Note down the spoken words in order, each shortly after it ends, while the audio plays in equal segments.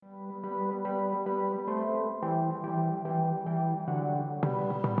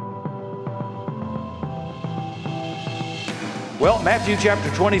Well, Matthew chapter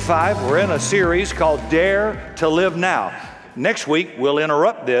 25, we're in a series called Dare to Live Now. Next week, we'll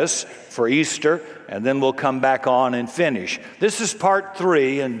interrupt this for Easter, and then we'll come back on and finish. This is part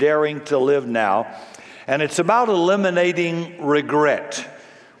 3 in Daring to Live Now, and it's about eliminating regret.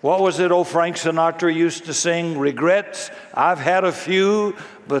 What was it old Frank Sinatra used to sing? Regrets, I've had a few,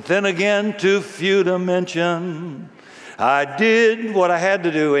 but then again, too few to mention. I did what I had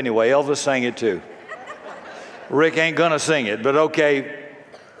to do anyway. Elvis sang it too. Rick ain't gonna sing it, but okay.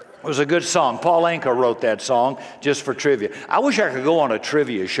 It was a good song. Paul Anka wrote that song just for trivia. I wish I could go on a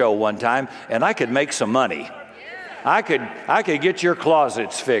trivia show one time and I could make some money. I could get your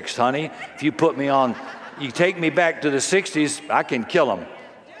closets fixed, honey. If you put me on, you take me back to the 60s, I can kill them.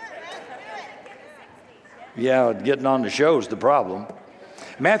 Yeah, getting on the show's the problem.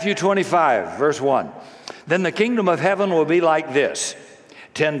 Matthew 25, verse 1. Then the kingdom of heaven will be like this.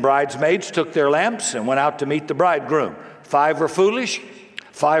 10 bridesmaids took their lamps and went out to meet the bridegroom. 5 were foolish,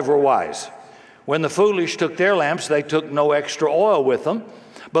 5 were wise. When the foolish took their lamps, they took no extra oil with them,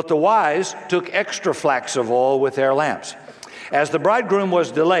 but the wise took extra flax of oil with their lamps. As the bridegroom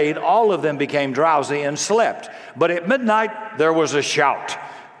was delayed, all of them became drowsy and slept. But at midnight there was a shout.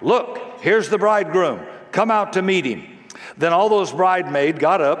 Look, here's the bridegroom. Come out to meet him. Then all those bridesmaids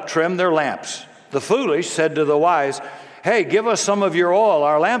got up, trimmed their lamps. The foolish said to the wise, hey, give us some of your oil.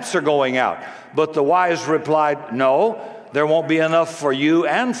 Our lamps are going out. But the wise replied, no, there won't be enough for you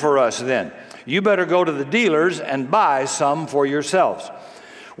and for us then. You better go to the dealers and buy some for yourselves.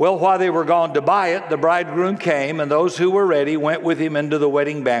 Well, while they were gone to buy it, the bridegroom came, and those who were ready went with him into the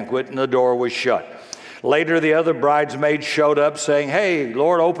wedding banquet, and the door was shut. Later, the other bridesmaids showed up saying, hey,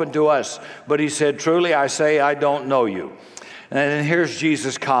 Lord, open to us. But he said, truly, I say, I don't know you. And here's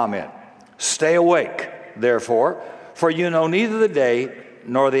Jesus' comment. Stay awake, therefore, for you know neither the day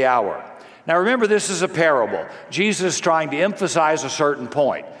nor the hour. Now remember, this is a parable. Jesus is trying to emphasize a certain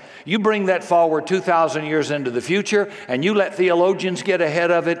point. You bring that forward 2,000 years into the future, and you let theologians get ahead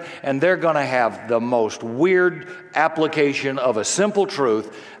of it, and they're going to have the most weird application of a simple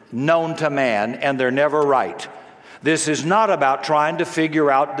truth known to man, and they're never right. This is not about trying to figure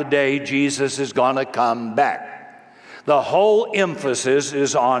out the day Jesus is going to come back. The whole emphasis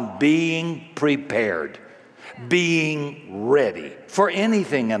is on being prepared. Being ready for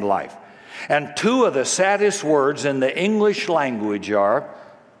anything in life. And 2 of the saddest words in the English language are,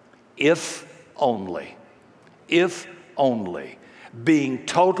 if only. If only. Being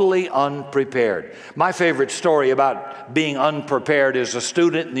totally unprepared. My favorite story about being unprepared is a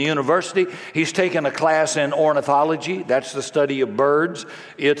student in the university. He's taken a class in ornithology. That's the study of birds.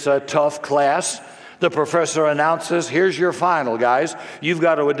 It's a tough class. The professor announces, here's your final, guys. You've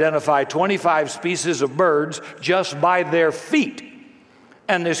got to identify 25 species of birds just by their feet.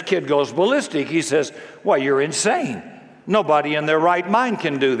 And this kid goes ballistic. He says, well, you're insane. Nobody in their right mind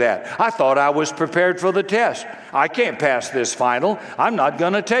can do that. I thought I was prepared for the test. I can't pass this final. I'm not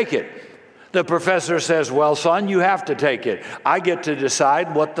going to take it. The professor says, well, son, you have to take it. I get to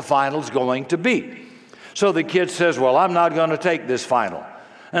decide what the final's going to be. So the kid says, well, I'm not going to take this final.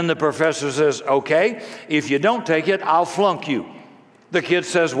 And the professor says, okay, if you don't take it, I'll flunk you. The kid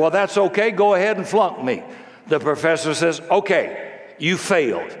says, well, that's okay. Go ahead and flunk me. The professor says, okay, you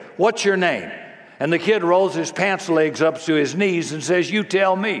failed. What's your name? And the kid rolls his pants legs up to his knees and says, you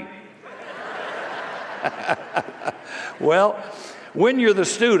tell me. Well, when you're the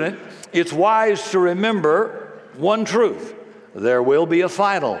student, it's wise to remember one truth. There will be a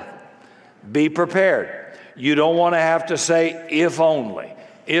final. Be prepared. You don't want to have to say, if only.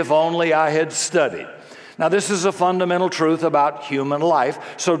 If only I had studied. Now, this is a fundamental truth about human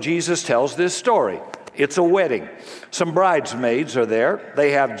life, so Jesus tells this story. It's a wedding. Some bridesmaids are there.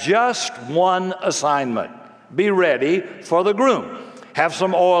 They have just one assignment. Be ready for the groom. Have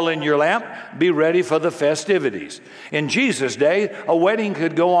some oil in your lamp. Be ready for the festivities. In Jesus' day, a wedding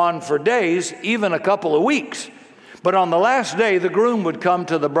could go on for days, even a couple of weeks. But on the last day, the groom would come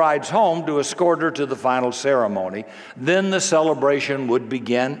to the bride's home to escort her to the final ceremony. Then the celebration would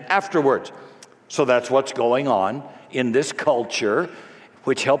begin afterwards. So that's what's going on in this culture,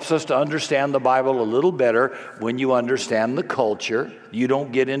 which helps us to understand the Bible a little better. When you understand the culture, you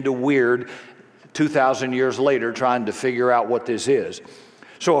don't get into weird 2,000 years later trying to figure out what this is.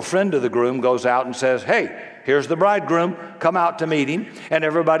 So a friend of the groom goes out and says, hey, here's the bridegroom. Come out to meet him. And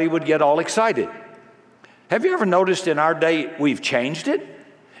everybody would get all excited. Have you ever noticed in our day we've changed it?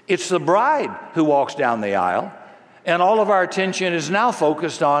 It's the bride who walks down the aisle, and all of our attention is now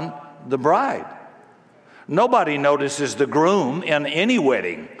focused on the bride. Nobody notices the groom in any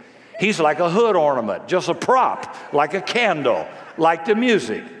wedding. He's like a hood ornament, just a prop, like a candle, like the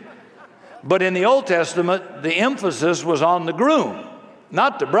music. But in the Old Testament, the emphasis was on the groom,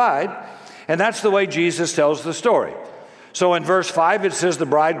 not the bride. And that's the way Jesus tells the story. So in verse 5, it says the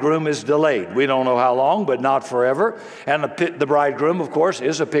bridegroom is delayed. We don't know how long, but not forever. And the bridegroom, of course,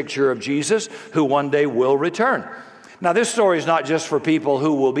 is a picture of Jesus, who one day will return. Now, this story is not just for people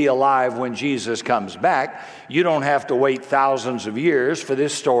who will be alive when Jesus comes back. You don't have to wait thousands of years for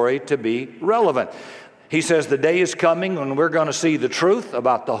this story to be relevant. He says the day is coming when we're going to see the truth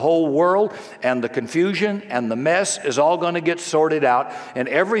about the whole world, and the confusion and the mess is all going to get sorted out, and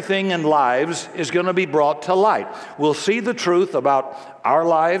everything in lives is going to be brought to light. We'll see the truth about our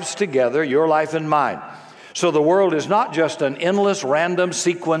lives together, your life and mine. So the world is not just an endless random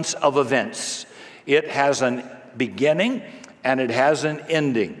sequence of events. It has an beginning and it has an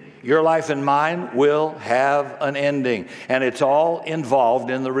ending. Your life and mine will have an ending, and it's all involved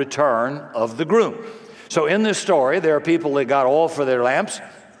in the return of the groom. So in this story, there are people that got oil for their lamps,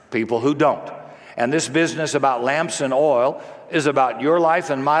 people who don't. And this business about lamps and oil is about your life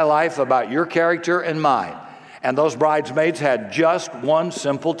and my life, about your character and mine. And those bridesmaids had just one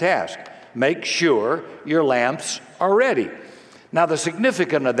simple task: make sure your lamps are ready. Now, the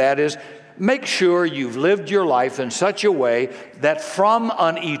significance of that is make sure you've lived your life in such a way that from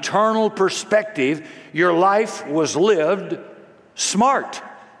an eternal perspective, your life was lived smart,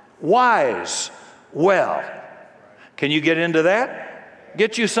 wise, well. Can you get into that?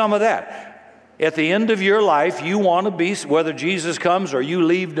 Get you some of that. At the end of your life, you want to be, whether Jesus comes or you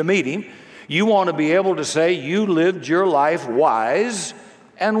leave to meet him, you want to be able to say you lived your life wise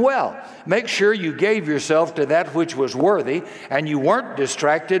and well. Make sure you gave yourself to that which was worthy, and you weren't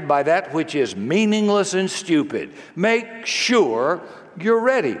distracted by that which is meaningless and stupid. Make sure you're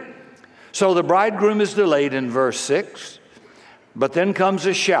ready. So the bridegroom is delayed in verse 6, but then comes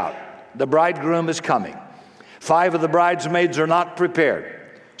a shout. The bridegroom is coming. 5 of the bridesmaids are not prepared.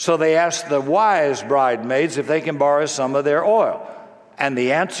 So they ask the wise bridesmaids if they can borrow some of their oil. And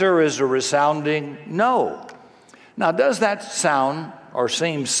the answer is a resounding no. Now, does that sound or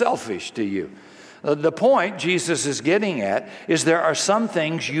seem selfish to you? The point Jesus is getting at is there are some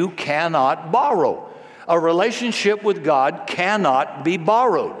things you cannot borrow. A relationship with God cannot be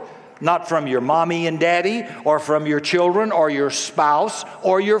borrowed. Not from your mommy and daddy, or from your children, or your spouse,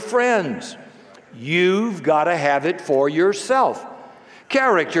 or your friends. You've got to have it for yourself.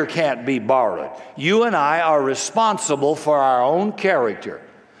 Character can't be borrowed. You and I are responsible for our own character.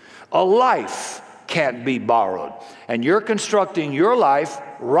 A life can't be borrowed. And you're constructing your life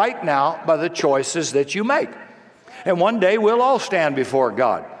right now by the choices that you make. And one day we'll all stand before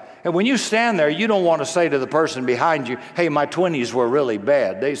God. And when you stand there, you don't want to say to the person behind you, hey, my 20s were really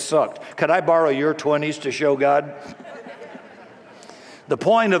bad. They sucked. Could I borrow your 20s to show God? The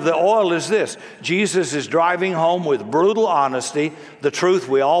point of the oil is this. Jesus is driving home with brutal honesty the truth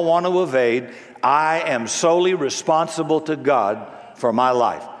we all want to evade. I am solely responsible to God for my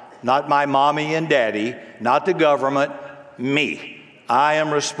life. Not my mommy and daddy, not the government, me. I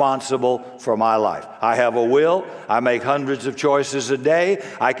am responsible for my life. I have a will. I make hundreds of choices a day.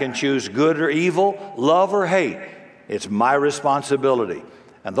 I can choose good or evil, love or hate. It's my responsibility.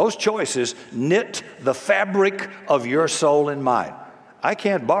 And those choices knit the fabric of your soul and mind. I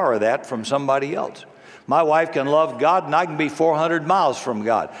can't borrow that from somebody else. My wife can love God and I can be 400 miles from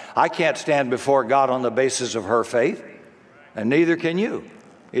God. I can't stand before God on the basis of her faith, and neither can you.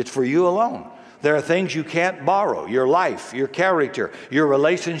 It's for you alone. There are things you can't borrow: your life, your character, your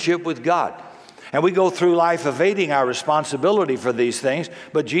relationship with God. And we go through life evading our responsibility for these things,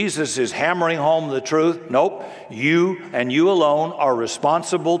 but Jesus is hammering home the truth. Nope, you and you alone are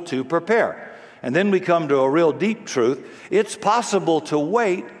responsible to prepare. And then we come to a real deep truth. It's possible to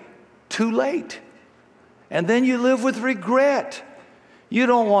wait too late. And then you live with regret. You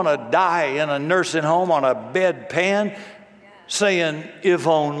don't want to die in a nursing home on a bedpan saying, if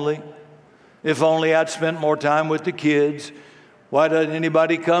only I'd spent more time with the kids. Why doesn't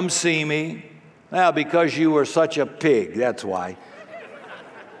anybody come see me? Well, because you were such a pig, that's why.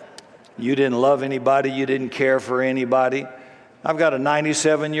 You didn't love anybody, you didn't care for anybody. I've got a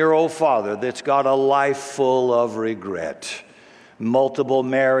 97-year-old father that's got a life full of regret. Multiple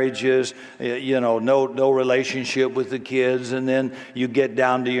marriages, no relationship with the kids, and then you get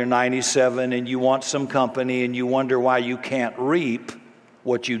down to your 97 and you want some company and you wonder why you can't reap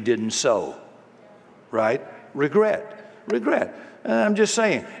what you didn't sow. Right? Regret. And I'm just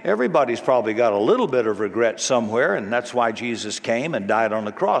saying, everybody's probably got a little bit of regret somewhere, and that's why Jesus came and died on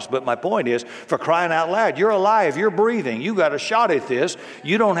the cross. But my point is, for crying out loud, you're alive, you're breathing, you got a shot at this.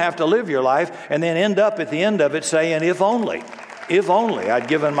 You don't have to live your life and then end up at the end of it saying, if only I'd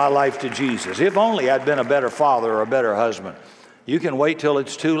given my life to Jesus. If only I'd been a better father or a better husband. You can wait till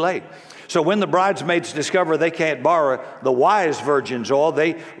it's too late. So when the bridesmaids discover they can't borrow the wise virgin's oil,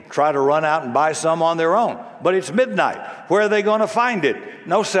 they try to run out and buy some on their own. But it's midnight. Where are they going to find it?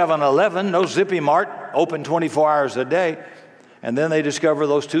 No 7-Eleven, no Zippy Mart, open 24 hours a day. And then they discover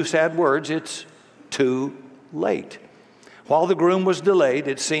those two sad words, it's too late. While the groom was delayed,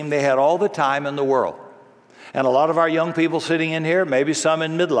 it seemed they had all the time in the world. And a lot of our young people sitting in here, maybe some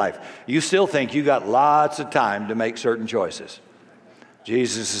in midlife, you still think you got lots of time to make certain choices.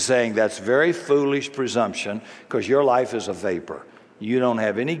 Jesus is saying that's very foolish presumption because your life is a vapor. You don't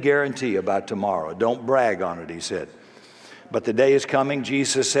have any guarantee about tomorrow. Don't brag on it, he said. But the day is coming,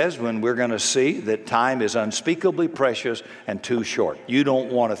 Jesus says, when we're going to see that time is unspeakably precious and too short. You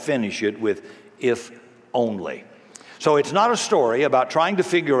don't want to finish it with if only. So it's not a story about trying to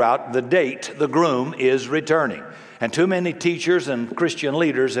figure out the date the groom is returning. And too many teachers and Christian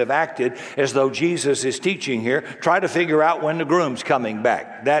leaders have acted as though Jesus is teaching here, try to figure out when the groom's coming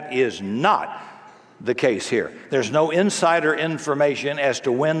back. That is not the case here. There's no insider information as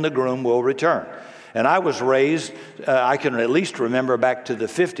to when the groom will return. And I was raised, I can at least remember back to the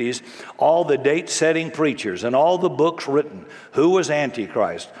 50s, all the date-setting preachers and all the books written, who was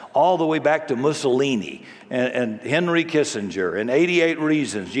Antichrist, all the way back to Mussolini and Henry Kissinger and 88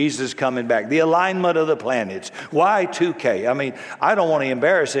 Reasons, Jesus coming back, the alignment of the planets, Y2K. I mean, I don't want to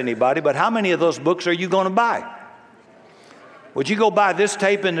embarrass anybody, but how many of those books are you going to buy? Would you go buy this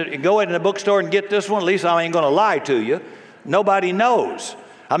tape and go in the bookstore and get this one? At least I ain't going to lie to you. Nobody knows.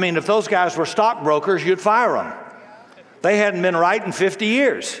 I mean, if those guys were stockbrokers, you'd fire them. They hadn't been right in 50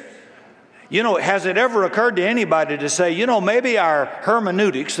 years. You know, has it ever occurred to anybody to say, you know, maybe our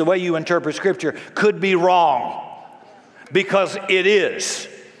hermeneutics, the way you interpret Scripture, could be wrong? Because it is.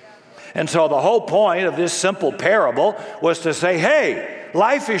 And so the whole point of this simple parable was to say, hey,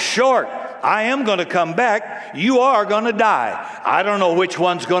 life is short. I am going to come back. You are going to die. I don't know which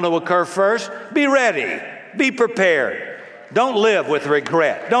one's going to occur first. Be ready. Be prepared. Don't live with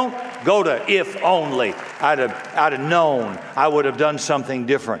regret. Don't go to if only. I'd have known. I would have done something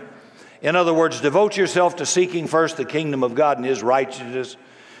different. In other words, devote yourself to seeking first the kingdom of God and His righteousness,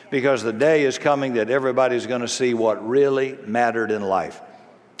 because the day is coming that everybody's going to see what really mattered in life.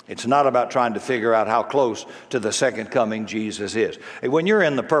 It's not about trying to figure out how close to the second coming Jesus is. When you're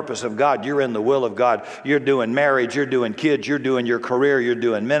in the purpose of God, you're in the will of God, you're doing marriage, you're doing kids, you're doing your career, you're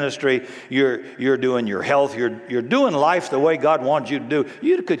doing ministry, you're doing your health, you're doing life the way God wants you to do.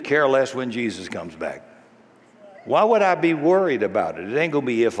 You could care less when Jesus comes back. Why would I be worried about it? It ain't going to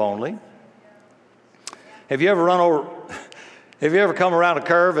be if only. Have you ever come around a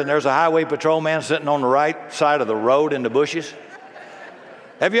curve and there's a highway patrolman sitting on the right side of the road in the bushes?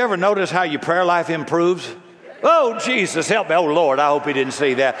 Have you ever noticed how your prayer life improves? Oh, Jesus, help me. Oh, Lord, I hope he didn't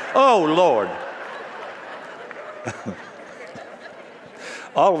see that. Oh, Lord.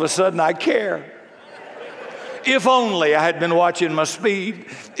 All of a sudden, I care. If only I had been watching my speed.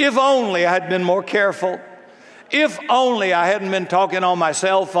 If only I had been more careful. If only I hadn't been talking on my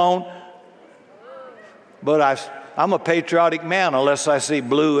cell phone. But I'm a patriotic man unless I see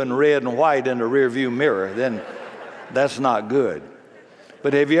blue and red and white in the rearview mirror. Then that's not good.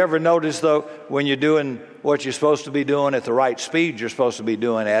 But have you ever noticed, though, when you're doing what you're supposed to be doing at the right speed you're supposed to be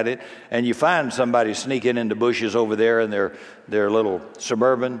doing at it, and you find somebody sneaking into bushes over there in their little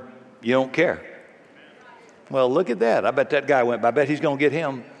Suburban, you don't care. Well, look at that. I bet that guy went, I bet he's going to get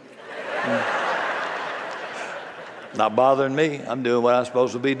him. Not bothering me. I'm doing what I'm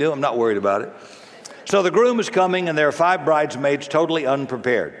supposed to be doing. I'm not worried about it. So the groom is coming, and there are 5 bridesmaids totally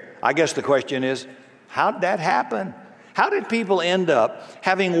unprepared. I guess the question is, how'd that happen? How did people end up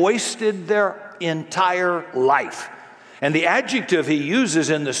having wasted their entire life? And the adjective he uses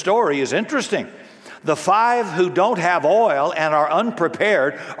in the story is interesting. The 5 who don't have oil and are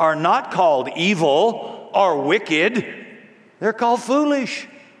unprepared are not called evil or wicked. They're called foolish.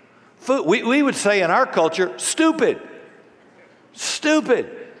 We would say in our culture, stupid.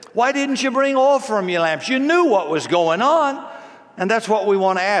 Stupid. Why didn't you bring oil from your lamps? You knew what was going on. And that's what we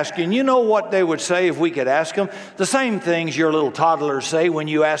want to ask. And you know what they would say if we could ask them? The same things your little toddlers say when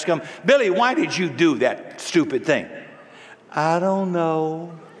you ask them, Billy, why did you do that stupid thing? I don't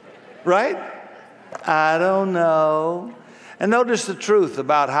know. Right? I don't know. And notice the truth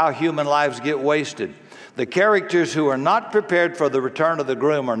about how human lives get wasted. The characters who are not prepared for the return of the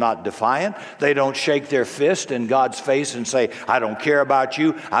groom are not defiant. They don't shake their fist in God's face and say, I don't care about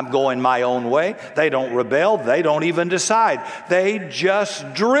you. I'm going my own way. They don't rebel. They don't even decide. They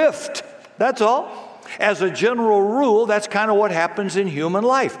just drift. That's all. As a general rule, that's kind of what happens in human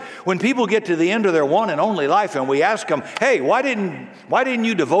life. When people get to the end of their one and only life and we ask them, hey, why didn't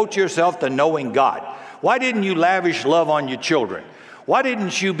you devote yourself to knowing God? Why didn't you lavish love on your children? Why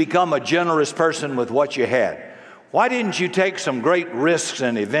didn't you become a generous person with what you had? Why didn't you take some great risks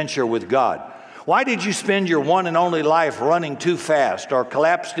and adventure with God? Why did you spend your one and only life running too fast, or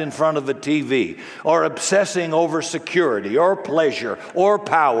collapsed in front of a TV, or obsessing over security, or pleasure, or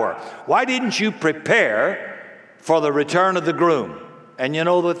power? Why didn't you prepare for the return of the groom? And you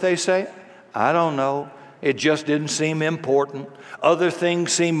know what they say? I don't know. It just didn't seem important. Other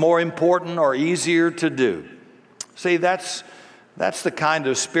things seem more important or easier to do. See, that's the kind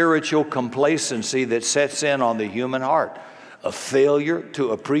of spiritual complacency that sets in on the human heart. A failure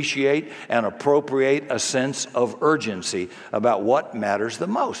to appreciate and appropriate a sense of urgency about what matters the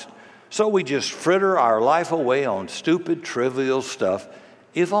most. So we just fritter our life away on stupid, trivial stuff,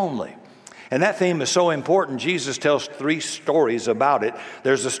 if only. And that theme is so important, Jesus tells 3 stories about it.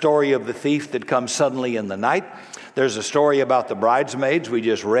 There's a story of the thief that comes suddenly in the night. There's a story about the bridesmaids we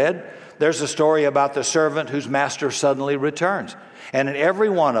just read. There's a story about the servant whose master suddenly returns. And in every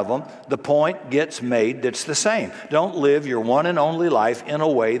one of them, the point gets made that's the same. Don't live your one and only life in a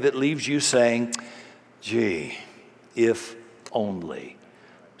way that leaves you saying, gee, if only.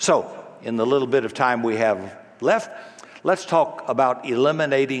 So, in the little bit of time we have left, let's talk about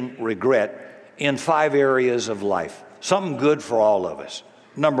eliminating regret in 5 areas of life. Something good for all of us.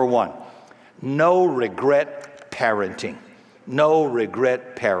 Number 1, no regret parenting. No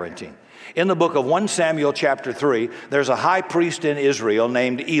regret parenting. In the book of 1 Samuel chapter 3, there's a high priest in Israel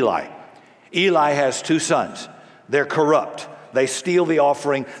named Eli. Eli has 2 sons. They're corrupt. They steal the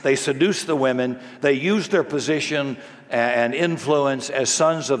offering. They seduce the women. They use their position and influence as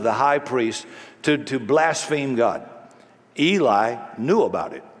sons of the high priest to blaspheme God. Eli knew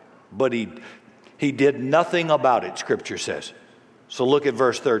about it, but he did nothing about it, Scripture says. So look at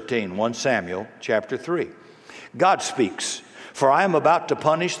verse 13, 1 Samuel chapter 3. God speaks. For I am about to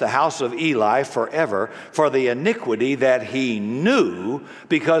punish the house of Eli forever for the iniquity that he knew,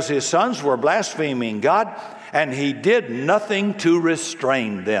 because his sons were blaspheming God, and he did nothing to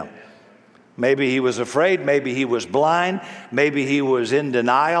restrain them. Maybe he was afraid, maybe he was blind, maybe he was in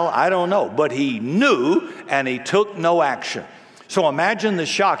denial, I don't know. But he knew, and he took no action. So imagine the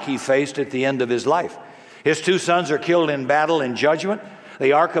shock he faced at the end of his life. His 2 sons are killed in battle in judgment.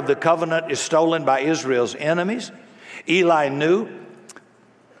 The Ark of the Covenant is stolen by Israel's enemies. Eli knew.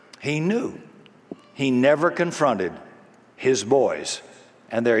 He never confronted his boys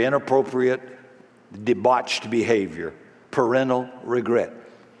and their inappropriate, debauched behavior, parental regret.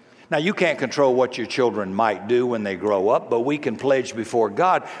 Now, you can't control what your children might do when they grow up, but we can pledge before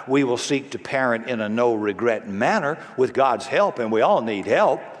God we will seek to parent in a no-regret manner with God's help, and we all need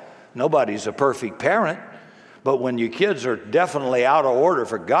help. Nobody's a perfect parent. But when your kids are definitely out of order,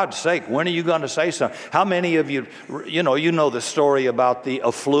 for God's sake, when are you going to say something? How many of you know the story about the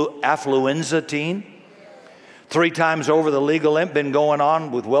affluenza teen? 3 times over the legal limp been going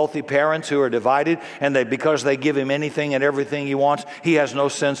on with wealthy parents who are divided, and because they give him anything and everything he wants, he has no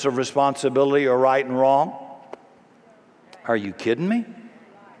sense of responsibility or right and wrong. Are you kidding me?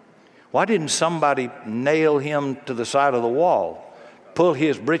 Why didn't somebody nail him to the side of the wall, pull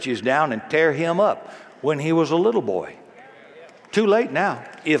his britches down and tear him up when he was a little boy? Too late now,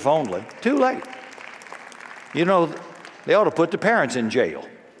 if only. Too late. You know, they ought to put the parents in jail.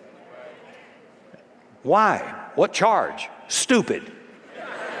 Why? What charge? Stupid.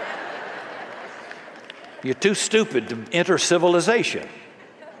 You're too stupid to enter civilization.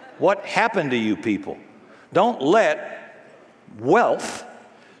 What happened to you people? Don't let wealth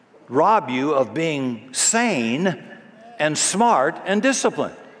rob you of being sane and smart and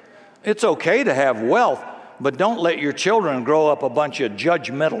disciplined. It's okay to have wealth, but don't let your children grow up a bunch of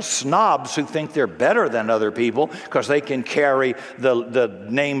judgmental snobs who think they're better than other people because they can carry the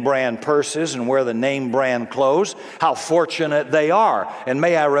name brand purses and wear the name brand clothes. How fortunate they are. And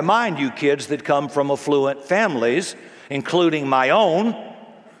may I remind you kids that come from affluent families, including my own,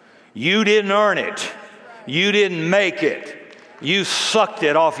 you didn't earn it. You didn't make it. You sucked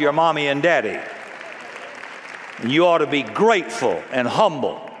it off your mommy and daddy. And you ought to be grateful and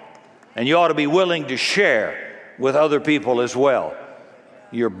humble. And you ought to be willing to share with other people as well.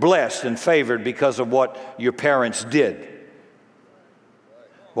 You're blessed and favored because of what your parents did.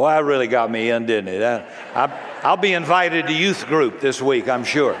 Boy, that really got me in, didn't it? I'll be invited to youth group this week, I'm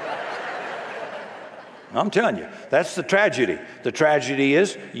sure. I'm telling you, that's the tragedy. The tragedy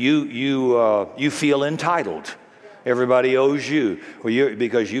is you feel entitled. Everybody owes you.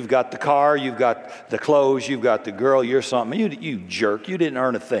 Because you've got the car, you've got the clothes, you've got the girl, you're something. You jerk, you didn't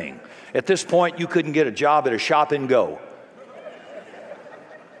earn a thing. At this point, you couldn't get a job at a shop and go.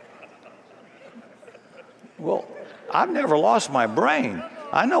 Well, I've never lost my brain.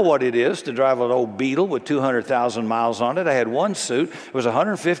 I know what it is to drive an old Beetle with 200,000 miles on it. I had one suit. It was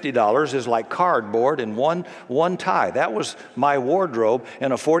 $150. It's like cardboard and one tie. That was my wardrobe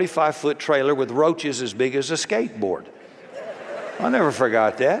in a 45-foot trailer with roaches as big as a skateboard. I never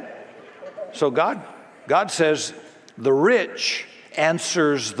forgot that. So God says the rich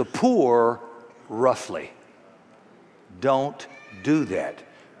answers the poor roughly. Don't do that,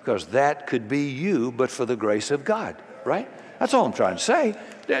 because that could be you, but for the grace of God, right? That's all I'm trying to say.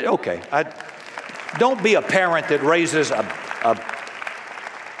 Okay, don't be a parent that raises a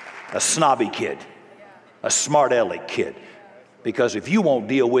snobby kid, a smart aleck kid, because if you won't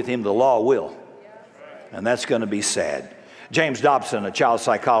deal with him, the law will, and that's going to be sad. James Dobson, a child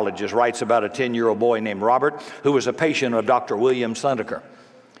psychologist, writes about a 10-year-old boy named Robert who was a patient of Dr. William Slonaker.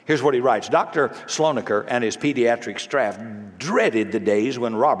 Here's what he writes. Dr. Slonaker and his pediatric staff dreaded the days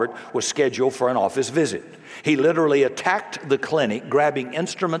when Robert was scheduled for an office visit. He literally attacked the clinic, grabbing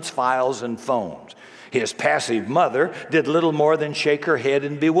instruments, files, and phones. His passive mother did little more than shake her head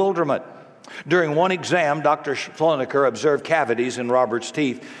in bewilderment. During one exam, Dr. Slonaker observed cavities in Robert's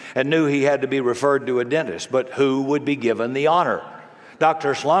teeth and knew he had to be referred to a dentist, but who would be given the honor?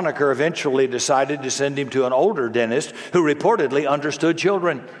 Dr. Slonaker eventually decided to send him to an older dentist who reportedly understood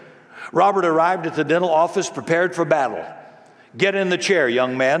children. Robert arrived at the dental office prepared for battle. "Get in the chair,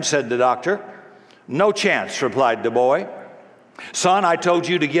 young man," said the doctor. "No chance," replied the boy. "Son, I told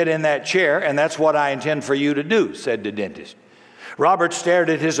you to get in that chair, and that's what I intend for you to do," said the dentist. Robert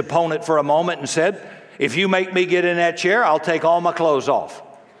stared at his opponent for a moment and said, "If you make me get in that chair, I'll take all my clothes off."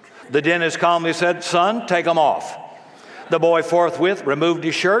 The dentist calmly said, "Son, take them off." The boy forthwith removed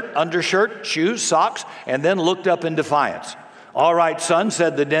his shirt, undershirt, shoes, socks, and then looked up in defiance. "All right, son,"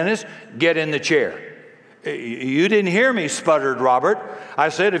 said the dentist, "get in the chair." "You didn't hear me," sputtered Robert. "I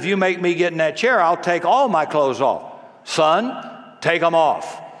said, if you make me get in that chair, I'll take all my clothes off." "Son, take them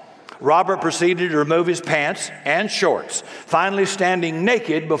off." Robert proceeded to remove his pants and shorts, finally standing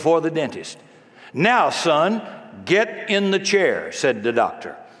naked before the dentist. "Now, son, get in the chair," said the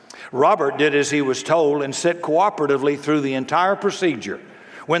doctor. Robert did as he was told and sat cooperatively through the entire procedure.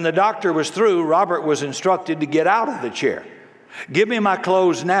 When the doctor was through, Robert was instructed to get out of the chair. "Give me my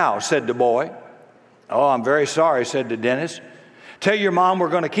clothes now," said the boy. "Oh, I'm very sorry," said the dentist. "Tell your mom we're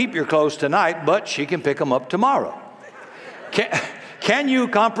going to keep your clothes tonight, but she can pick them up tomorrow." Can you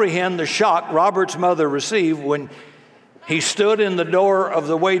comprehend the shock Robert's mother received when he stood in the door of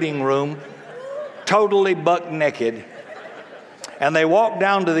the waiting room, totally buck naked, and they walked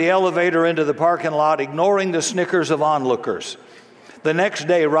down to the elevator into the parking lot, ignoring the snickers of onlookers? The next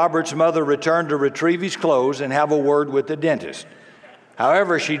day, Robert's mother returned to retrieve his clothes and have a word with the dentist.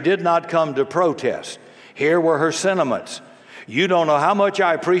 However, she did not come to protest. Here were her sentiments. "You don't know how much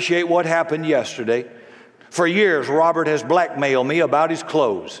I appreciate what happened yesterday. For years, Robert has blackmailed me about his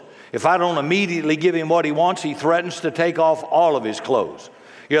clothes. If I don't immediately give him what he wants, he threatens to take off all of his clothes.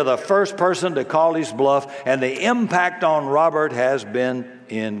 You're the first person to call his bluff, and the impact on Robert has been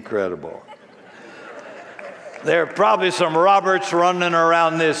incredible." There are probably some Roberts running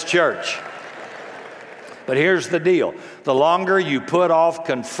around this church. But here's the deal. The longer you put off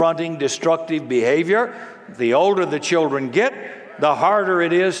confronting destructive behavior, the older the children get, the harder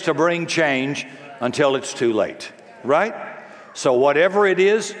it is to bring change until it's too late, right? So whatever it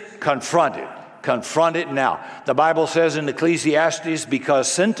is, confront it. Confront it now. The Bible says in Ecclesiastes, because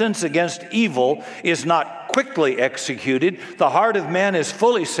sentence against evil is not quickly executed, the heart of man is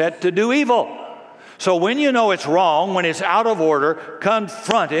fully set to do evil. So when you know it's wrong, when it's out of order,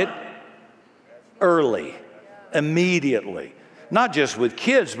 confront it early, immediately. Not just with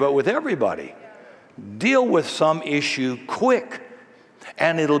kids, but with everybody. Deal with some issue quick,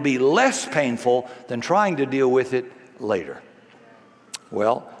 and it'll be less painful than trying to deal with it later.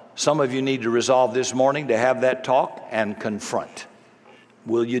 Well, some of you need to resolve this morning to have that talk and confront.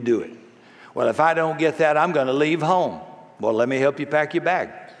 Will you do it? "Well, if I don't get that, I'm going to leave home." Well, let me help you pack your bag.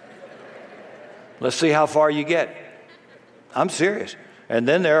 Let's see how far you get. I'm serious. And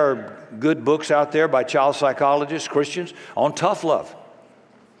then there are good books out there by child psychologists, Christians, on tough love.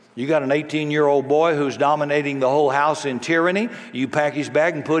 You got an 18-year-old boy who's dominating the whole house in tyranny. You pack his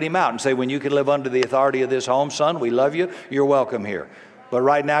bag and put him out and say, "When you can live under the authority of this home, son, we love you. You're welcome here. But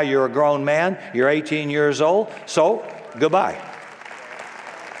right now you're a grown man. You're 18 years old. So goodbye."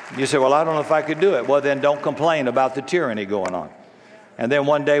 You say, "Well, I don't know if I could do it." Well, then don't complain about the tyranny going on. And then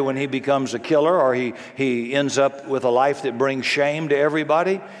one day when he becomes a killer or he ends up with a life that brings shame to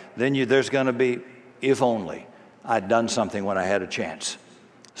everybody, then there's going to be, "If only I'd done something when I had a chance."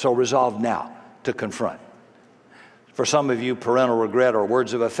 So resolve now to confront. For some of you, parental regret are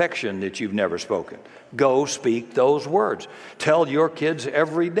words of affection that you've never spoken. Go speak those words. Tell your kids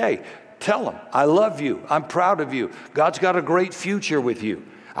every day. Tell them, I love you. I'm proud of you. God's got a great future with you.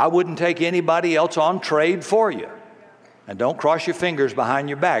 I wouldn't take anybody else on trade for you. And don't cross your fingers behind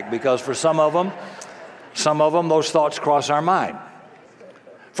your back, because for some of them, those thoughts cross our mind.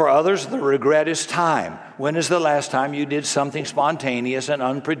 For others, the regret is time. When is the last time you did something spontaneous and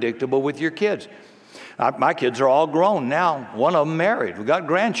unpredictable with your kids? My kids are all grown now. One of them married. We've got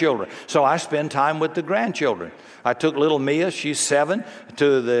grandchildren. So I spend time with the grandchildren. I took little Mia, she's 7,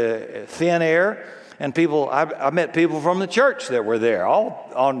 to the Thin Air. And I met people from the church that were there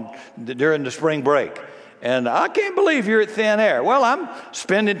during the spring break. And I can't believe you're at Thin Air. Well, I'm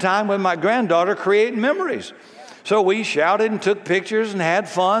spending time with my granddaughter creating memories. So we shouted and took pictures and had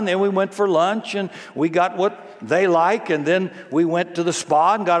fun. Then we went for lunch and we got what they like. And then we went to the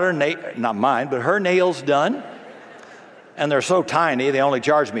spa and got not mine, but her nails done. And they're so tiny, they only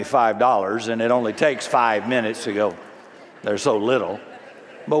charge me $5, and it only takes 5 minutes to go. They're so little.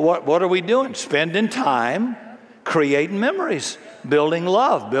 But what are we doing? Spending time creating memories, building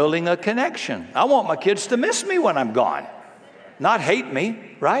love, building a connection. I want my kids to miss me when I'm gone, not hate me,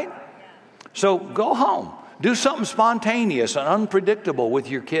 right? So go home. Do something spontaneous and unpredictable with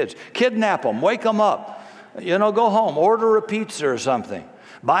your kids. Kidnap them, wake them up. Go home, order a pizza or something.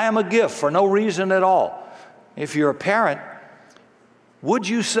 Buy them a gift for no reason at all. If you're a parent, would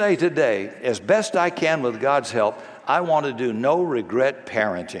you say today, as best I can with God's help, I want to do no regret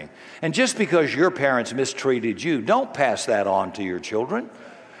parenting? And just because your parents mistreated you, don't pass that on to your children.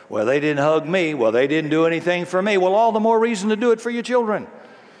 Well, they didn't hug me. Well, they didn't do anything for me. Well, all the more reason to do it for your children.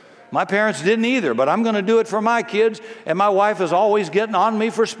 My parents didn't either, but I'm going to do it for my kids, and my wife is always getting on me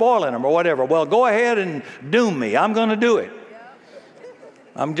for spoiling them or whatever. Well, go ahead and doom me. I'm going to do it.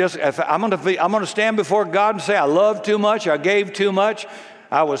 I'm going to stand before God and say, I loved too much, I gave too much,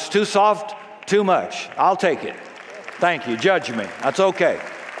 I was too soft, too much. I'll take it. Thank you. Judge me. That's okay.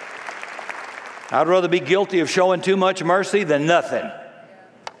 I'd rather be guilty of showing too much mercy than nothing.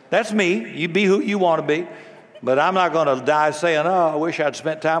 That's me. You be who you want to be. But I'm not going to die saying, I wish I'd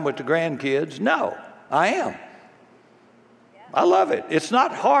spent time with the grandkids. No, I am. I love it. It's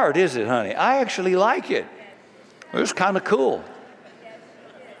not hard, is it, honey? I actually like it. It's kind of cool.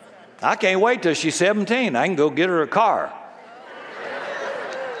 I can't wait till she's 17. I can go get her a car.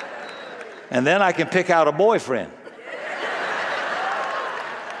 And then I can pick out a boyfriend.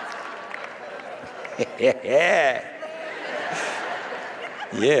 Yeah.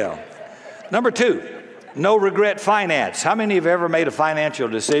 Number 2. No regret finance. How many have ever made a financial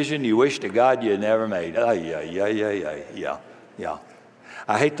decision you wish to God you had never made? Yeah.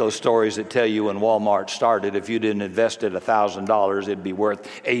 I hate those stories that tell you when Walmart started, if you didn't invest it $1,000, it'd be worth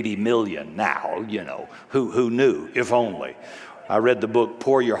 $80 million now. Who knew? If only. I read the book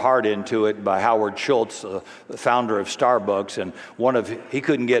Pour Your Heart Into It by Howard Schultz, the founder of Starbucks, and he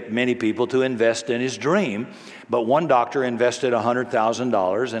couldn't get many people to invest in his dream, but one doctor invested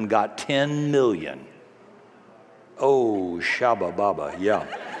 $100,000 and got $10 million. Oh, shabba baba, yeah.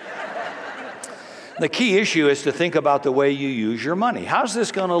 The key issue is to think about the way you use your money. How's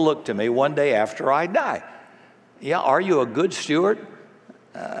this going to look to me one day after I die? Yeah, are you a good steward?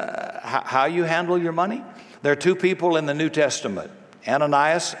 How you handle your money? There are 2 people in the New Testament,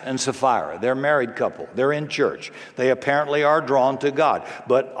 Ananias and Sapphira. They're a married couple. They're in church. They apparently are drawn to God,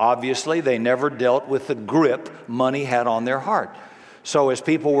 but obviously they never dealt with the grip money had on their heart. So as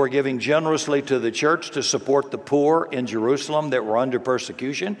people were giving generously to the church to support the poor in Jerusalem that were under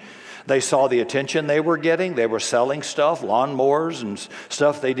persecution, they saw the attention they were getting. They were selling stuff, lawnmowers and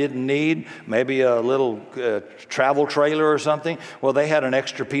stuff they didn't need, maybe a little travel trailer or something. Well, they had an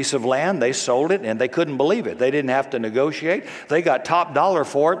extra piece of land. They sold it, and they couldn't believe it. They didn't have to negotiate. They got top dollar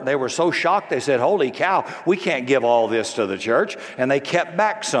for it, and they were so shocked. They said, holy cow, we can't give all this to the church. And they kept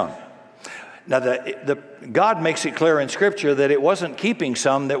back some. Now, God makes it clear in Scripture that it wasn't keeping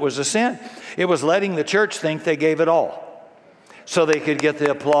some that was a sin. It was letting the church think they gave it all so they could get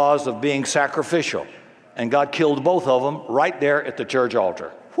the applause of being sacrificial. And God killed both of them right there at the church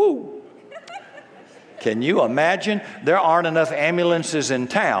altar. Whoo! Can you imagine? There aren't enough ambulances in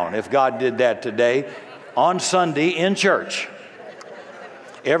town if God did that today on Sunday in church.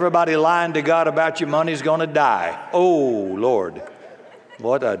 Everybody lying to God about your money's going to die. Oh, Lord.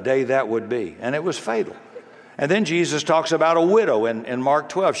 What a day that would be. And it was fatal. And then Jesus talks about a widow in Mark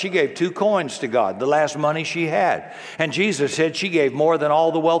 12. She gave 2 coins to God, the last money she had. And Jesus said she gave more than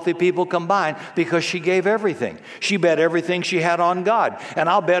all the wealthy people combined because she gave everything. She bet everything she had on God. And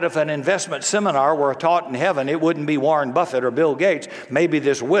I'll bet if an investment seminar were taught in heaven, it wouldn't be Warren Buffett or Bill Gates. Maybe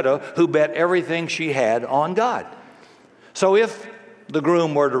this widow who bet everything she had on God. So if the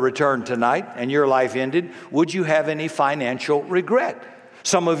groom were to return tonight and your life ended, would you have any financial regret?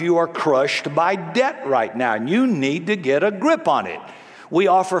 Some of you are crushed by debt right now, and you need to get a grip on it. We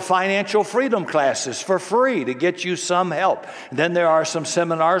offer financial freedom classes for free to get you some help. Then there are some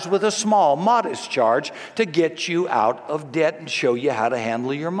seminars with a small, modest charge to get you out of debt and show you how to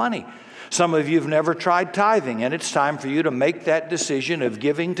handle your money. Some of you have never tried tithing, and it's time for you to make that decision of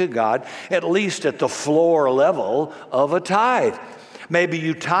giving to God, at least at the floor level of a tithe. Maybe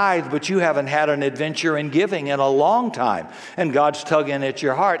you tithe, but you haven't had an adventure in giving in a long time, and God's tugging at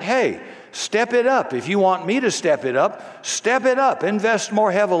your heart. Hey, step it up. If you want me to step it up. Invest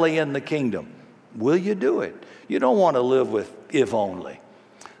more heavily in the kingdom. Will you do it? You don't want to live with if only.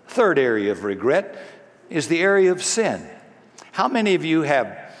 Third area of regret is the area of sin. How many of you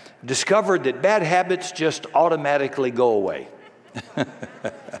have discovered that bad habits just automatically go away?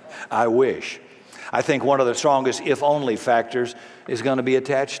 I wish. I think one of the strongest if only factors is going to be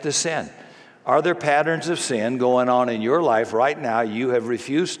attached to sin. Are there patterns of sin going on in your life right now you have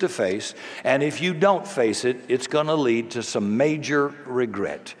refused to face? And if you don't face it, it's going to lead to some major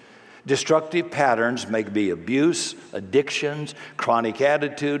regret. Destructive patterns may be abuse, addictions, chronic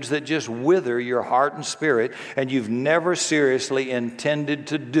attitudes that just wither your heart and spirit, and you've never seriously intended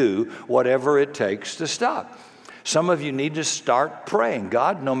to do whatever it takes to stop. Some of you need to start praying.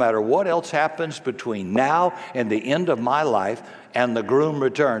 God, no matter what else happens between now and the end of my life and the groom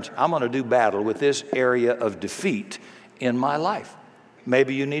returns, I'm going to do battle with this area of defeat in my life.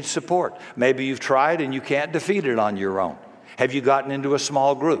 Maybe you need support. Maybe you've tried and you can't defeat it on your own. Have you gotten into a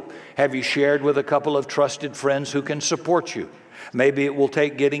small group? Have you shared with a couple of trusted friends who can support you? Maybe it will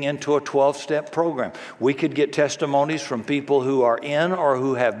take getting into a 12-step program. We could get testimonies from people who are in or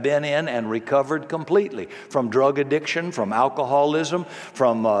who have been in and recovered completely from drug addiction, from alcoholism,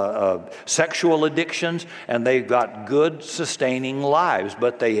 from sexual addictions, and they've got good, sustaining lives.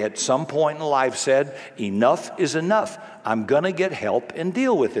 But they at some point in life said, enough is enough. I'm going to get help and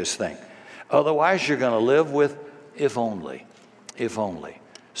deal with this thing. Otherwise, you're going to live with if only, if only.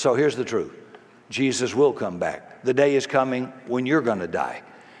 So here's the truth. Jesus will come back. The day is coming when you're going to die.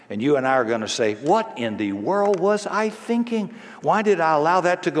 And you and I are going to say, what in the world was I thinking? Why did I allow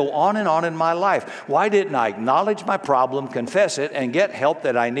that to go on in my life? Why didn't I acknowledge my problem, confess it, and get help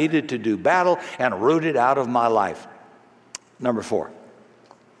that I needed to do battle and root it out of my life? Number 4,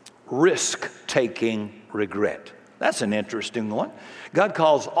 risk-taking regret. That's an interesting one. God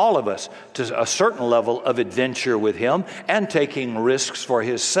calls all of us to a certain level of adventure with Him and taking risks for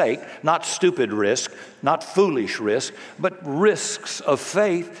His sake, not stupid risk, not foolish risk, but risks of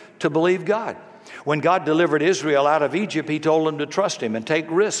faith to believe God. When God delivered Israel out of Egypt, He told them to trust Him and take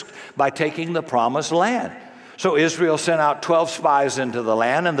risks by taking the promised land. So Israel sent out 12 spies into the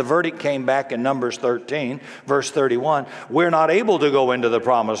land, and the verdict came back in Numbers 13, verse 31. We're not able to go into the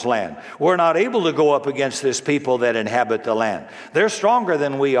promised land. We're not able to go up against this people that inhabit the land. They're stronger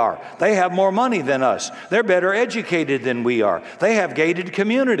than we are. They have more money than us. They're better educated than we are. They have gated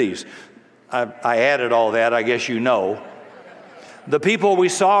communities. I added all that, I guess you know. The people we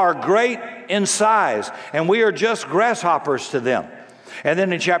saw are great in size, and we are just grasshoppers to them. And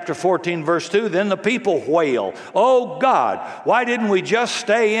then in chapter 14, verse 2, then the people wail, oh God, why didn't we just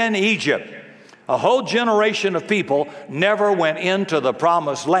stay in Egypt? A whole generation of people never went into the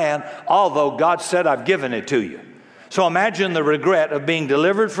promised land, although God said, I've given it to you. So imagine the regret of being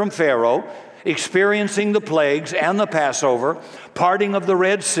delivered from Pharaoh, experiencing the plagues and the Passover, parting of the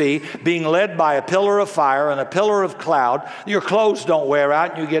Red Sea, being led by a pillar of fire and a pillar of cloud. Your clothes don't wear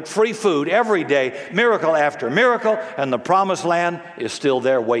out, and you get free food every day, miracle after miracle, and the promised land is still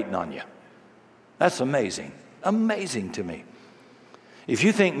there waiting on you. That's amazing. Amazing to me. If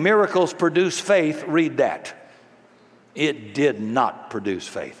you think miracles produce faith, read that. It did not produce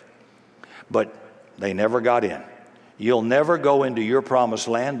faith. But they never got in. You'll never go into your promised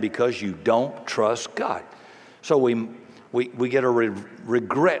land because you don't trust God. So we get a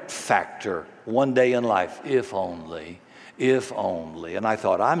regret factor one day in life. If only, if only. And I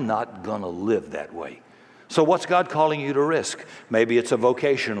thought, I'm not going to live that way. So what's God calling you to risk? Maybe it's a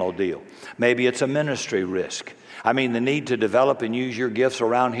vocational deal. Maybe it's a ministry risk. I mean, the need to develop and use your gifts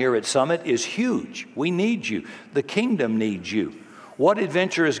around here at Summit is huge. We need you. The kingdom needs you. What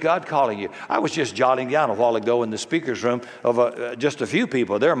adventure is God calling you? I was just jotting down a while ago in the speaker's room of just a few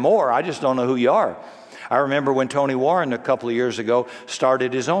people. There are more. I just don't know who you are. I remember when Tony Warren a couple of years ago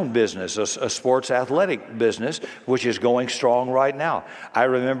started his own business, a sports athletic business, which is going strong right now. I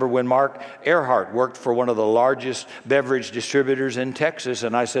remember when Mark Earhart worked for one of the largest beverage distributors in Texas,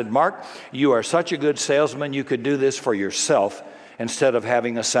 and I said, Mark, you are such a good salesman, you could do this for yourself instead of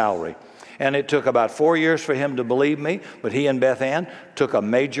having a salary. And it took about 4 years for him to believe me, but he and Beth Ann took a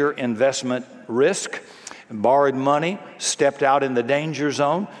major investment risk, borrowed money, stepped out in the danger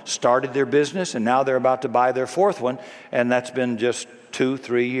zone, started their business, and now they're about to buy their fourth one, and that's been just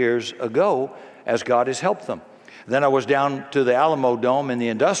 2-3 years ago as God has helped them. Then I was down to the Alamo Dome in the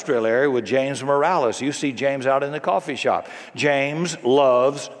industrial area with James Morales. You see James out in the coffee shop. James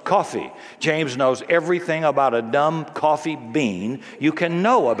loves coffee. James knows everything about a dumb coffee bean you can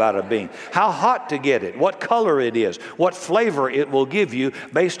know about a bean. How hot to get it, what color it is, what flavor it will give you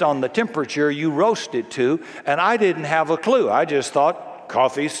based on the temperature you roast it to. And I didn't have a clue. I just thought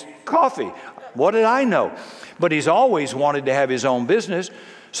coffee's coffee. What did I know? But he's always wanted to have his own business.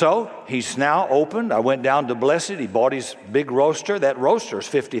 So he's now opened. I went down to Blessed. He bought his big roaster. That roaster is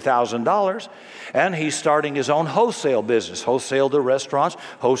 $50,000. And he's starting his own wholesale business. Wholesale to restaurants,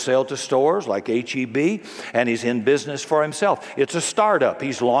 wholesale to stores like H-E-B. And he's in business for himself. It's a startup.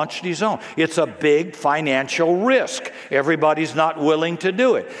 He's launched his own. It's a big financial risk. Everybody's not willing to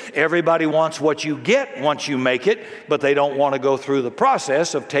do it. Everybody wants what you get once you make it, but they don't want to go through the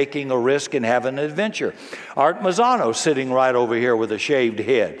process of taking a risk and having an adventure. Art Mazzano sitting right over here with a shaved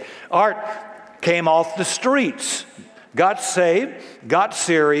head. Art came off the streets, got saved, got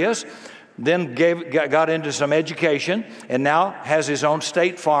serious, then got into some education, and now has his own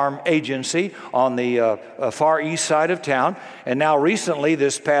State Farm agency on the far east side of town. And now recently,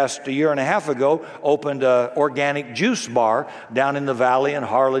 this past year and a half ago, opened an organic juice bar down in the valley in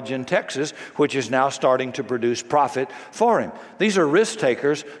Harlingen, Texas, which is now starting to produce profit for him. These are risk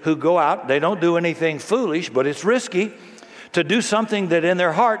takers who go out. They don't do anything foolish, but it's risky to do something that in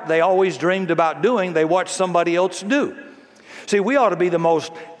their heart they always dreamed about doing. They watch somebody else do. See, we ought to be the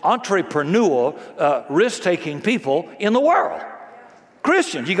most entrepreneurial, risk-taking people in the world.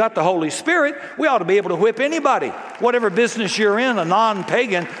 Christians, you got the Holy Spirit. We ought to be able to whip anybody. Whatever business you're in, a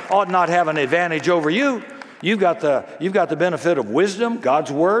non-pagan ought not have an advantage over you. You've got the benefit of wisdom,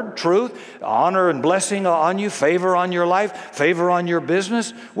 God's word, truth, honor and blessing on you, favor on your life, favor on your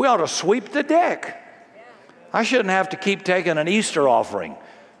business. We ought to sweep the deck. I shouldn't have to keep taking an Easter offering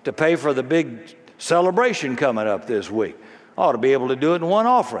to pay for the big celebration coming up this week. I ought to be able to do it in one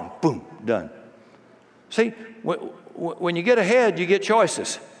offering. Boom, done. See, when you get ahead, you get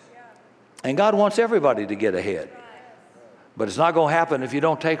choices. And God wants everybody to get ahead. But it's not going to happen if you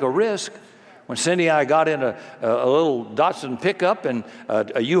don't take a risk. When Cindy and I got in a little Datsun pickup and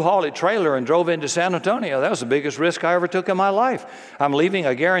a U-Haul trailer and drove into San Antonio, that was the biggest risk I ever took in my life. I'm leaving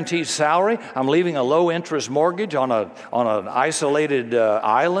a guaranteed salary. I'm leaving a low-interest mortgage on an isolated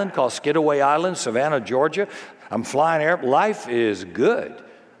island called Skidaway Island, Savannah, Georgia. I'm flying air. Life is good.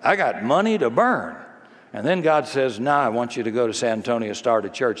 I got money to burn. And then God says, "No, I want you to go to San Antonio, start a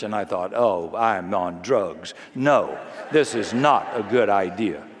church." And I thought, oh, I'm on drugs. No, this is not a good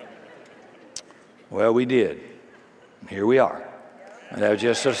idea. Well, we did. Here we are. And that was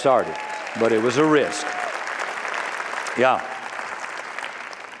just started. But it was a risk. Yeah.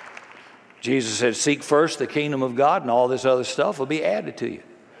 Jesus said, "Seek first the kingdom of God, and all this other stuff will be added to you."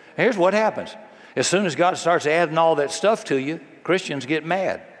 And here's what happens. As soon as God starts adding all that stuff to you, Christians get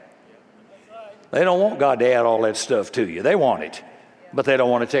mad. They don't want God to add all that stuff to you. They want it. But they don't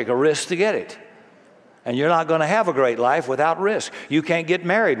want to take a risk to get it. And you're not going to have a great life without risk. You can't get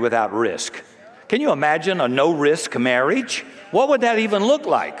married without risk. Can you imagine a no-risk marriage? What would that even look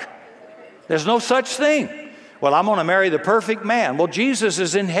like? There's no such thing. Well, I'm going to marry the perfect man. Well, Jesus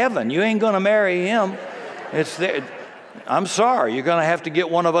is in heaven. You ain't going to marry him. It's there. I'm sorry. You're going to have to get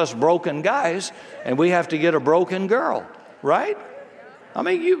one of us broken guys, and we have to get a broken girl, right? I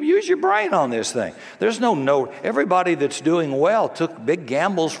mean, you use your brain on this thing. There's no. Everybody that's doing well took big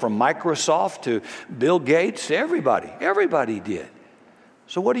gambles, from Microsoft to Bill Gates. Everybody did.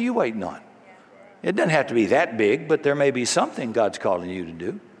 So what are you waiting on? It doesn't have to be that big, but there may be something God's calling you to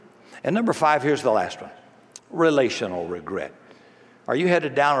do. And number 5, here's the last one. Relational regret. Are you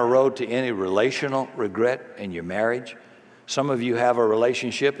headed down a road to any relational regret in your marriage? Some of you have a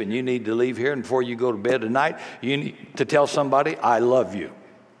relationship and you need to leave here, and before you go to bed tonight, you need to tell somebody, "I love you."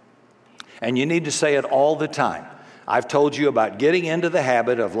 And you need to say it all the time. I've told you about getting into the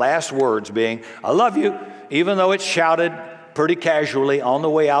habit of last words being, "I love you," even though it's shouted pretty casually on the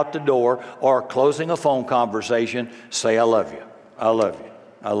way out the door, or closing a phone conversation, say, "I love you, I love you,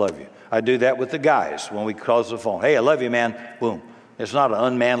 I love you." I do that with the guys when we close the phone. "Hey, I love you, man." Boom. It's not an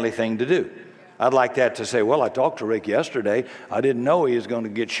unmanly thing to do. I'd like that to say, "Well, I talked to Rick yesterday. I didn't know he was going to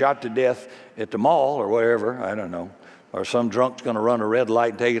get shot to death at the mall," or wherever, I don't know. Or some drunk's going to run a red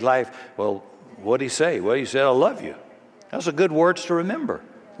light and take his life. Well, what'd he say? Well, he said, "I love you." Those are good words to remember.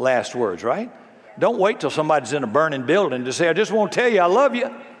 Last words, right? Don't wait till somebody's in a burning building to say, "I just want to tell you I love you."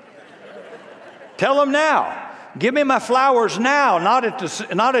 Tell them now. Give me my flowers now, not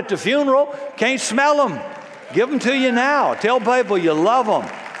at the funeral. Can't smell them. Give them to you now. Tell people you love them.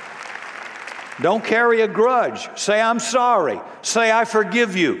 Don't carry a grudge. Say, I'm sorry. Say, I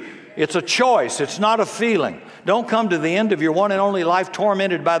forgive you. It's a choice. It's not a feeling. Don't come to the end of your one and only life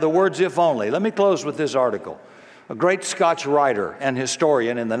tormented by the words, if only. Let me close with this article. A great Scotch writer and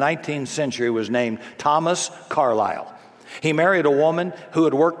historian in the 19th century was named Thomas Carlyle. He married a woman who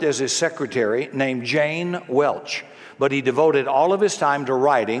had worked as his secretary named Jane Welch, but he devoted all of his time to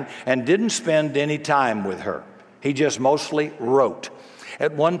writing and didn't spend any time with her. He just mostly wrote.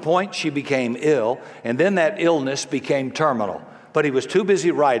 At one point, she became ill, and then that illness became terminal. But he was too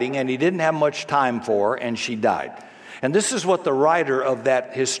busy writing, and he didn't have much time for her, and she died. And this is what the writer of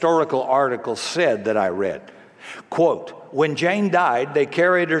that historical article said that I read. Quote, when Jane died, they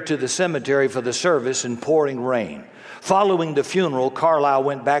carried her to the cemetery for the service in pouring rain. Following the funeral, Carlyle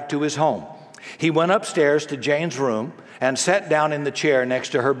went back to his home. He went upstairs to Jane's room and sat down in the chair next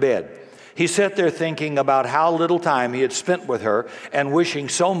to her bed. He sat there thinking about how little time he had spent with her and wishing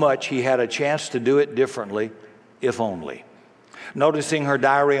so much he had a chance to do it differently, if only. Noticing her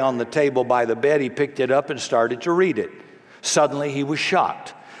diary on the table by the bed, he picked it up and started to read it. Suddenly, he was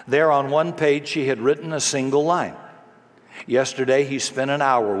shocked. There on one page, she had written a single line. Yesterday, he spent an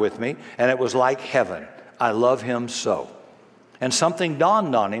hour with me, and it was like heaven. I love him so. And something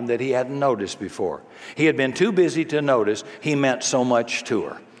dawned on him that he hadn't noticed before. He had been too busy to notice he meant so much to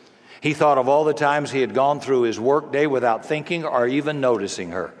her. He thought of all the times he had gone through his workday without thinking or even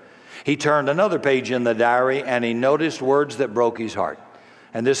noticing her. He turned another page in the diary, and he noticed words that broke his heart.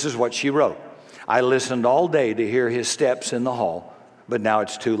 And this is what she wrote. I listened all day to hear his steps in the hall, but now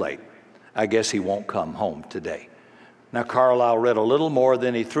it's too late. I guess he won't come home today. Now, Carlyle read a little more,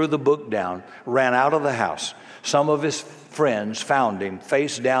 then he threw the book down, ran out of the house. Some of his friends found him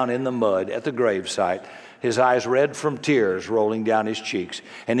face down in the mud at the gravesite, his eyes red from tears rolling down his cheeks.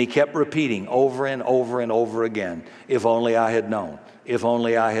 And he kept repeating over and over and over again, if only I had known, if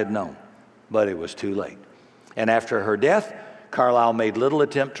only I had known. But it was too late. And after her death, Carlyle made little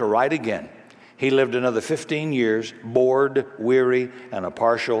attempt to write again. He lived another 15 years, bored, weary, and a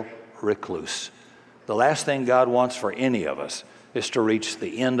partial recluse. The last thing God wants for any of us is to reach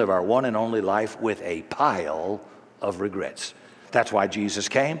the end of our one and only life with a pile of regrets. That's why Jesus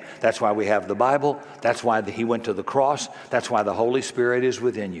came. That's why we have the Bible. That's why he went to the cross. That's why the Holy Spirit is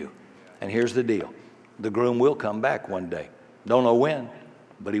within you. And here's the deal. The groom will come back one day. Don't know when,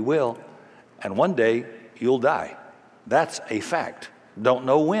 but he will. And one day you'll die. That's a fact. Don't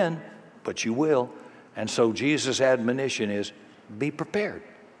know when, but you will. And so Jesus' admonition is, be prepared.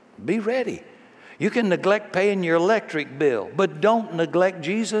 Be ready. You can neglect paying your electric bill, but don't neglect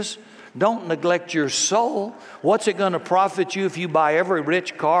Jesus. Don't neglect your soul. What's it going to profit you if you buy every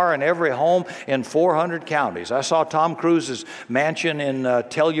rich car and every home in 400 counties? I saw Tom Cruise's mansion in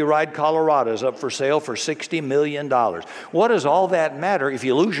Telluride, Colorado is up for sale for $60 million. What does all that matter if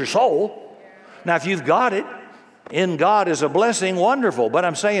you lose your soul? Now, if you've got it, in God is a blessing, wonderful. But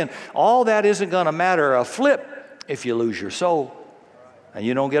I'm saying all that isn't going to matter a flip if you lose your soul and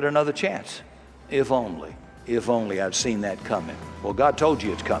you don't get another chance. If only I'd seen that coming. Well, God told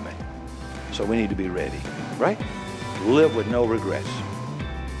you it's coming. So we need to be ready, right? Live with no regrets.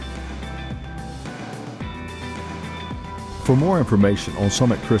 For more information on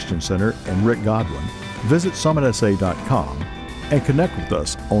Summit Christian Center and Rick Godwin, visit summitsa.com and connect with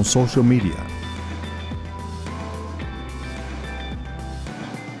us on social media.